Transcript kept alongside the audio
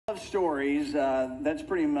stories. That's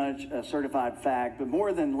pretty much a certified fact. But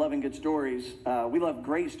more than loving good stories, we love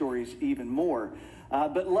great stories even more.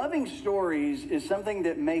 But loving stories is something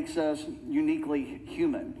that makes us uniquely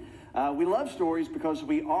human. We love stories because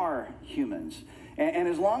we are humans. And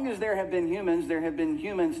as long as there have been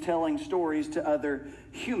humans telling stories to other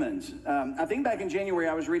humans. I think back in January,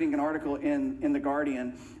 I was reading an article in The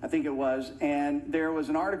Guardian, I think it was, and there was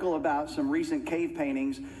an article about some recent cave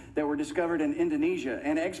paintings that were discovered in Indonesia.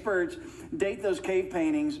 And experts date those cave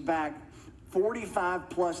paintings back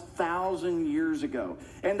 45,000+ years ago.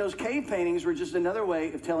 And those cave paintings were just another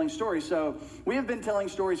way of telling stories. So we have been telling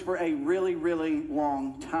stories for a really, really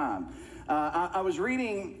long time. I was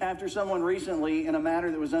reading after someone recently in a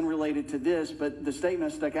matter that was unrelated to this, but the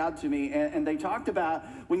statement stuck out to me, and they talked about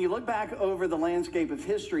when you look back over the landscape of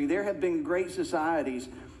history, there have been great societies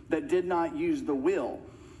that did not use the will,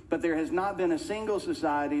 but there has not been a single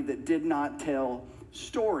society that did not tell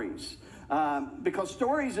stories. Because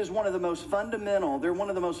stories is one of the most fundamental, they're one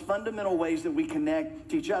of the most fundamental ways that we connect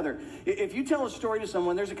to each other. If you tell a story to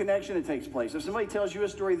someone, there's a connection that takes place. If somebody tells you a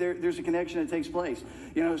story, there's a connection that takes place.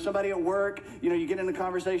 You know, somebody at work, you get in a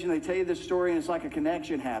conversation, they tell you this story, and it's like a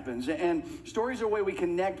connection happens. And stories are a way we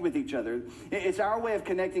connect with each other. It's our way of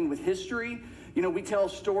connecting with history. We tell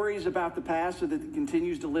stories about the past so that it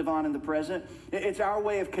continues to live on in the present. It's our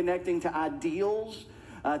way of connecting to ideals,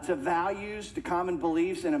 to values, to common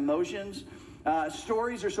beliefs and emotions.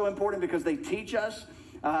 Stories are so important because they teach us,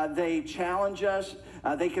 they challenge us,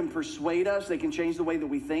 they can persuade us, they can change the way that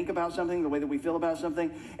we think about something, the way that we feel about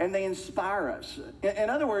something, and they inspire us.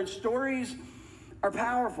 In other words, stories are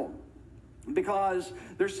powerful because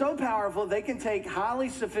they're so powerful they can take highly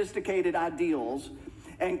sophisticated ideals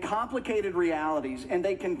and complicated realities, and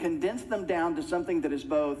they can condense them down to something that is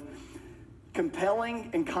both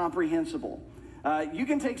compelling and comprehensible. You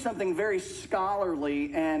can take something very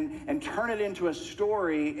scholarly and turn it into a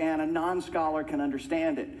story, and a non-scholar can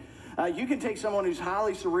understand it. You can take someone who's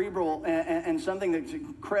highly cerebral and something that's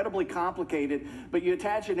incredibly complicated, but you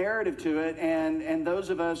attach a narrative to it, and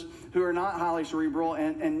those of us who are not highly cerebral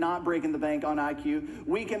and not breaking the bank on IQ,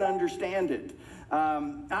 we can understand it.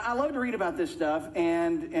 I love to read about this stuff,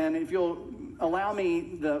 and if you'll allow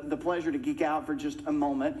me the pleasure to geek out for just a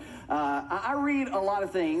moment. I read a lot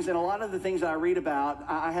of things, and a lot of the things that I read about,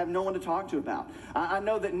 I have no one to talk to about. I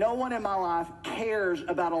know that no one in my life cares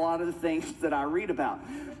about a lot of the things that I read about.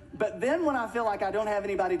 But then when I feel like I don't have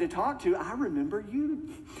anybody to talk to, I remember you.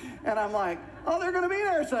 And I'm like, oh, they're going to be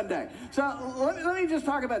there Sunday. So let me just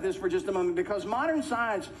talk about this for just a moment, because modern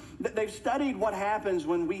science, they've studied what happens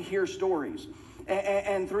when we hear stories.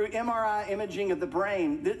 And through MRI imaging of the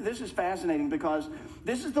brain, this is fascinating because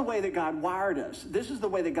this is the way that God wired us. This is the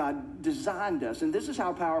way that God designed us. And this is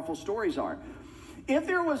how powerful stories are. If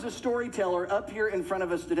there was a storyteller up here in front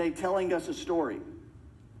of us today telling us a story,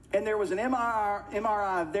 and there was an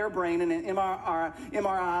MRI of their brain and an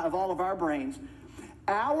MRI of all of our brains,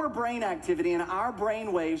 our brain activity and our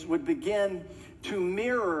brain waves would begin to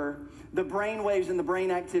mirror the brain waves and the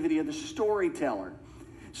brain activity of the storyteller.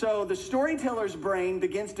 So the storyteller's brain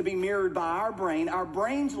begins to be mirrored by our brain. Our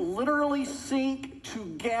brains literally sync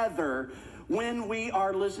together when we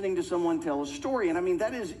are listening to someone tell a story. And I mean,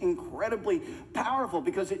 that is incredibly powerful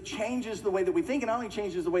because it changes the way that we think. It not only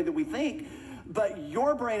changes the way that we think, but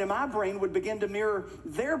your brain and my brain would begin to mirror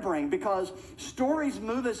their brain, because stories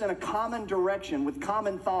move us in a common direction with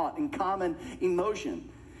common thought and common emotion.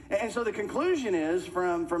 And so the conclusion is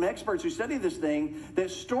from experts who study this thing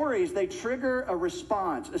that stories, they trigger a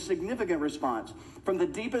response, a significant response from the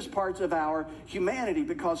deepest parts of our humanity,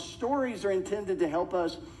 because stories are intended to help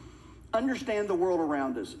us understand the world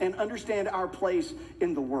around us and understand our place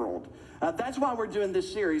in the world. That's why we're doing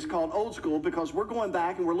this series called Old School, because we're going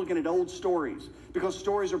back and we're looking at old stories, because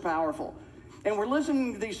stories are powerful. And we're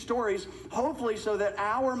listening to these stories, hopefully so that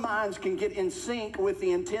our minds can get in sync with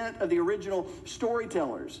the intent of the original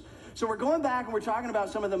storytellers. So we're going back and we're talking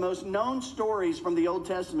about some of the most known stories from the Old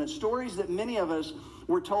Testament, stories that many of us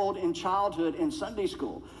were told in childhood in Sunday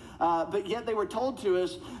school. But yet they were told to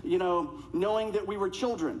us, knowing that we were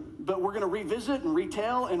children. But we're going to revisit and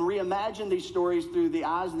retell and reimagine these stories through the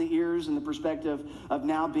eyes and the ears and the perspective of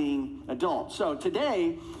now being adults. So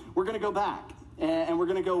today, we're going to go back. And we're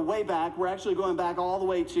going to go way back. We're actually going back all the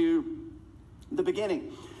way to the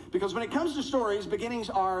beginning. Because when it comes to stories, beginnings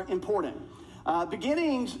are important.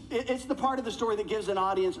 Beginnings, it's the part of the story that gives an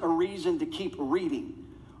audience a reason to keep reading,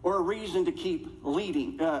 or a reason to keep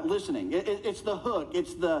listening. It's the hook,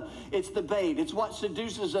 it's the bait, it's what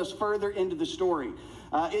seduces us further into the story.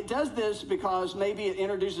 It does this because maybe it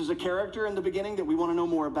introduces a character in the beginning that we want to know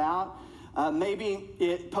more about. Maybe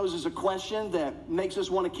it poses a question that makes us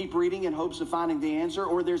want to keep reading in hopes of finding the answer,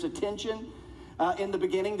 or there's a tension in the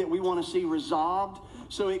beginning that we want to see resolved.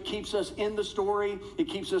 So it keeps us in the story, it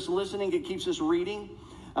keeps us listening, it keeps us reading.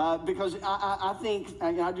 Because I think,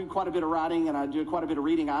 I do quite a bit of writing and I do quite a bit of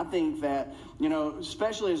reading. I think that,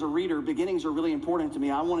 especially as a reader, beginnings are really important to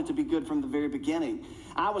me. I want it to be good from the very beginning.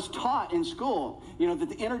 I was taught in school, that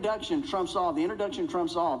the introduction trumps all. The introduction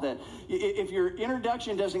trumps all. That if your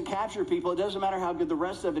introduction doesn't capture people, it doesn't matter how good the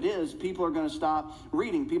rest of it is, people are going to stop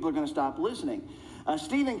reading. People are going to stop listening.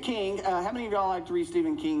 Stephen King, how many of y'all like to read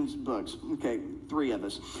Stephen King's books? Okay, 3 of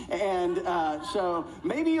us. And so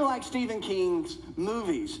maybe you like Stephen King's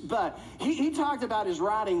movies, but he talked about his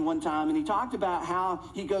writing one time, and he talked about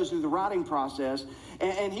how he goes through the writing process,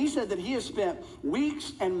 and he said that he has spent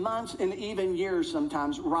weeks and months and even years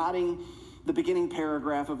sometimes writing the beginning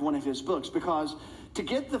paragraph of one of his books, because to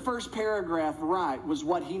get the first paragraph right was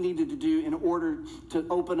what he needed to do in order to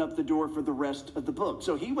open up the door for the rest of the book.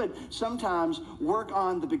 So he would sometimes work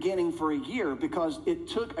on the beginning for a year because it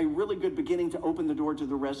took a really good beginning to open the door to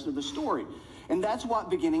the rest of the story. And that's what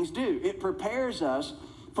beginnings do. It prepares us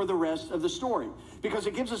for the rest of the story because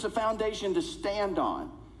it gives us a foundation to stand on.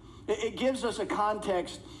 It gives us a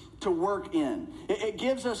context to work in. It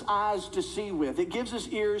gives us eyes to see with. It gives us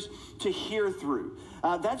ears to hear through.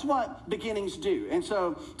 That's what beginnings do. And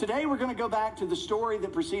so today we're going to go back to the story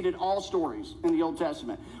that preceded all stories in the Old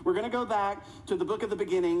Testament. We're going to go back to the book of the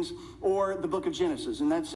beginnings, or the book of Genesis. And that's